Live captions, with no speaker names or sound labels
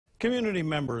Community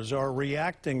members are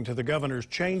reacting to the governor's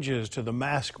changes to the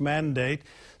mask mandate.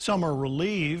 Some are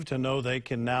relieved to know they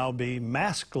can now be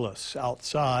maskless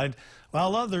outside,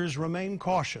 while others remain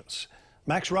cautious.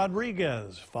 Max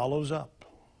Rodriguez follows up.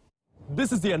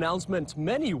 This is the announcement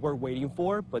many were waiting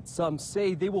for, but some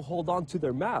say they will hold on to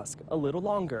their mask a little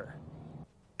longer.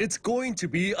 It's going to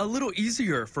be a little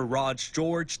easier for Raj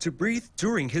George to breathe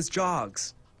during his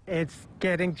jogs. It's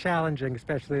getting challenging,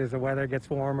 especially as the weather gets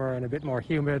warmer and a bit more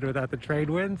humid without the trade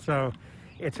wind. So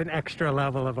it's an extra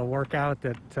level of a workout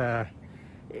that,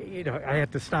 I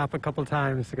had to stop a couple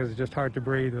times because it's just hard to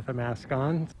breathe with a mask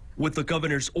on. With the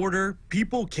governor's order,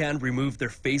 people can remove their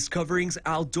face coverings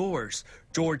outdoors.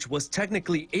 George was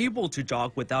technically able to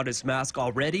jog without his mask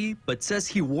already, but says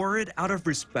he wore it out of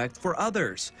respect for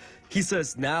others. He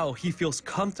says now he feels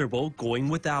comfortable going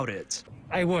without it.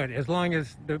 I would, as long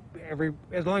as the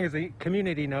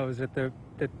community knows that the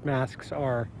masks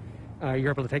are, you're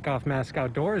able to take off mask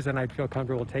outdoors, and I'd feel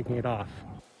comfortable taking it off.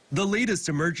 The latest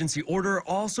emergency order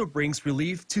also brings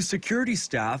relief to security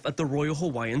staff at the Royal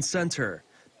Hawaiian Center.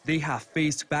 They have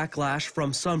faced backlash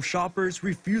from some shoppers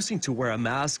refusing to wear a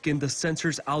mask in the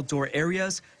center's outdoor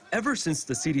areas ever since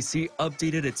the CDC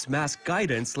updated its mask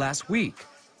guidance last week.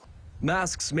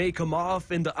 Masks may come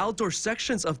off in the outdoor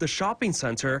sections of the shopping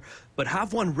center, but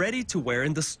have one ready to wear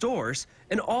in the stores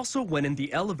and also when in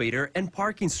the elevator and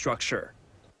parking structure.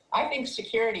 I think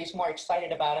security is more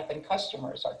excited about it than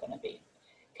customers are going to be.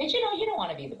 Because, you don't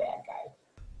want to be the bad guy.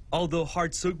 Although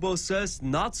Hart Sugbo says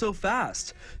not so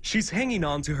fast. She's hanging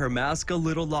on to her mask a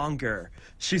little longer.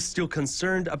 She's still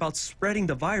concerned about spreading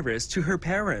the virus to her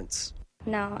parents.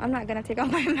 No, I'm not going to take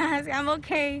off my mask. I'm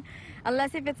okay.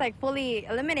 Unless if it's like fully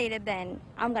eliminated, then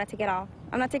I'm going to take it off.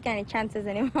 I'm not taking any chances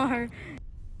anymore.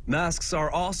 Masks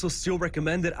are also still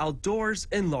recommended outdoors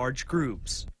in large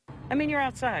groups. I mean, you're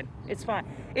outside. It's fine.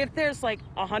 If there's like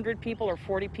 100 people or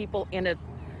 40 people in a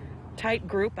tight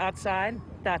group outside,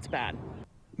 that's bad.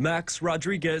 Max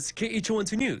Rodriguez,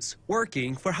 KHON2 News,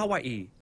 working for Hawaii.